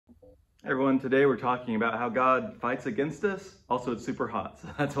Everyone, today we're talking about how God fights against us. Also, it's super hot, so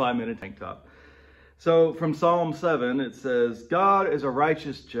that's why I'm in a tank top. So from Psalm 7, it says, God is a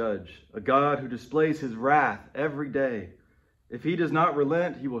righteous judge, a God who displays his wrath every day. If he does not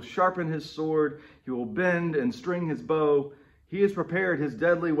relent, he will sharpen his sword, he will bend and string his bow. He has prepared his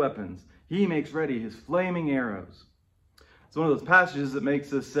deadly weapons. He makes ready his flaming arrows. It's one of those passages that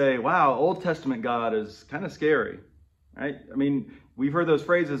makes us say, wow, Old Testament God is kind of scary, right? I mean, we've heard those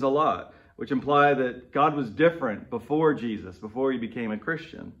phrases a lot, which imply that God was different before Jesus, before he became a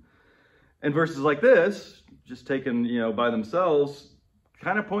Christian. And verses like this, just taken, by themselves,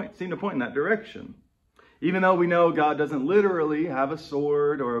 kind of seem to point in that direction. Even though we know God doesn't literally have a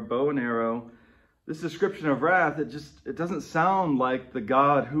sword or a bow and arrow, this description of wrath, it doesn't sound like the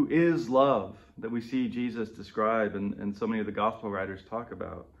God who is love that we see Jesus describe and so many of the gospel writers talk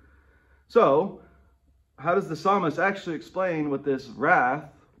about. So, how does the psalmist actually explain what this wrath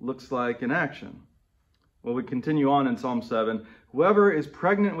looks like in action? Well, we continue on in Psalm 7. Whoever is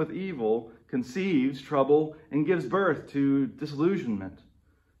pregnant with evil conceives trouble and gives birth to disillusionment.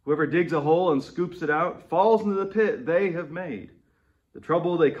 Whoever digs a hole and scoops it out falls into the pit they have made. The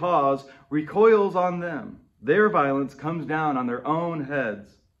trouble they cause recoils on them. Their violence comes down on their own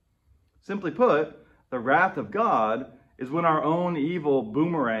heads. Simply put, the wrath of God is when our own evil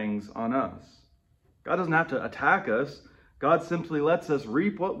boomerangs on us. God doesn't have to attack us. God simply lets us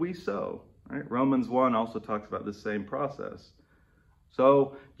reap what we sow. Right? Romans 1 also talks about this same process.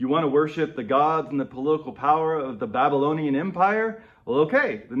 So, you want to worship the gods and the political power of the Babylonian Empire? Well,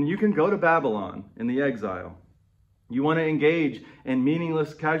 okay, then you can go to Babylon in the exile. You want to engage in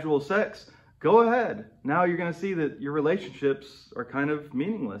meaningless casual sex? Go ahead. Now you're going to see that your relationships are kind of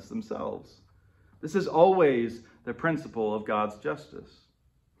meaningless themselves. This is always the principle of God's justice.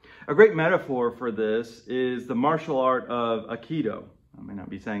 A great metaphor for this is the martial art of Aikido. I may not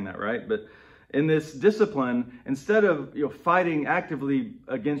be saying that right, but in this discipline, instead of fighting actively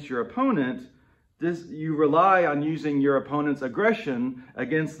against your opponent, you rely on using your opponent's aggression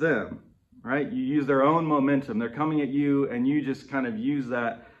against them, right? You use their own momentum. They're coming at you, and you just kind of use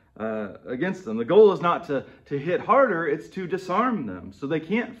that against them. The goal is not to hit harder, it's to disarm them so they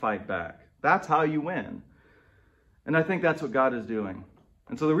can't fight back. That's how you win. And I think that's what God is doing.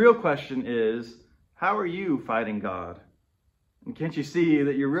 And so the real question is, how are you fighting God? And can't you see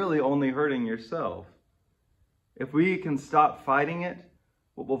that you're really only hurting yourself? If we can stop fighting it,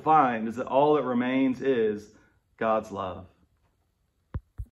 what we'll find is that all that remains is God's love.